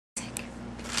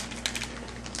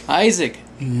Isaac.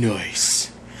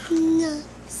 Nice.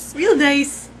 Nice. Real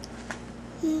nice.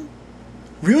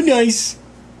 Real nice.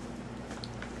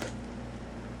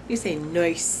 You say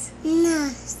nice.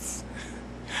 Nice.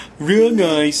 Real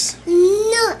nice.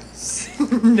 Nice.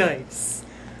 Nice.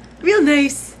 Real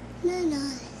nice.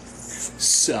 Nice.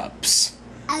 Sups.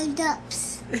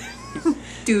 Adopts.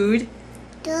 Dude.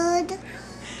 Dude.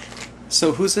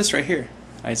 So who's this right here?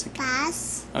 Isaac.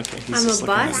 Bus. Okay, he's I'm just a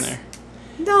looking bus? in there.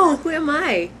 No, who am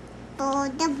I?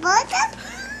 Buddha.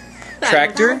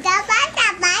 Tractor?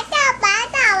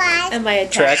 Am I a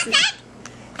taxi?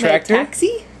 Tractor? Am I a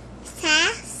taxi?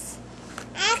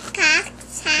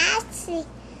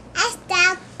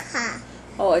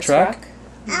 Oh, a Truck?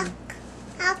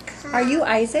 Are you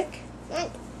Isaac?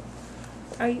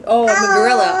 Are you? Oh, I'm a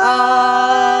gorilla. Ah!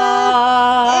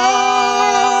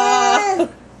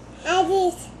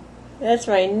 That's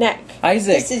my neck.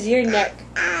 Isaac. This is your neck.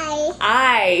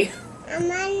 I.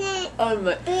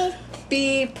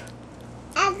 Beep.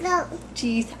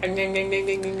 Jeez.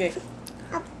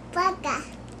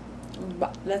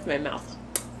 That's my mouth.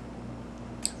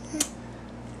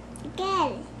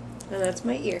 And that's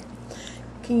my ear.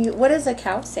 Can you? What does a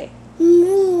cow say?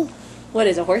 What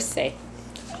does a horse say?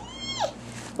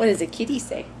 What does a kitty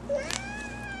say?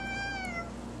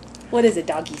 What does a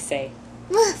doggy say?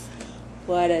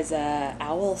 What does a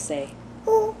owl say?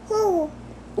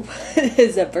 What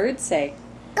does a bird say?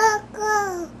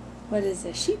 What does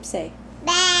a sheep say?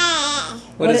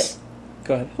 Go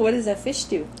ahead. What does a fish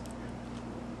do?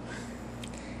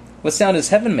 What sound does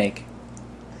heaven make?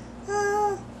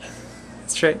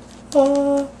 That's right.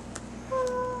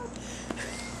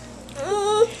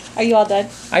 Are you all done?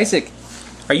 Isaac.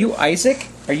 Are you Isaac?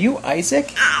 Are you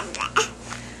Isaac?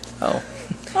 Oh.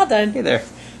 All done. Hey there.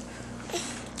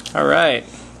 All right.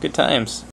 Good times.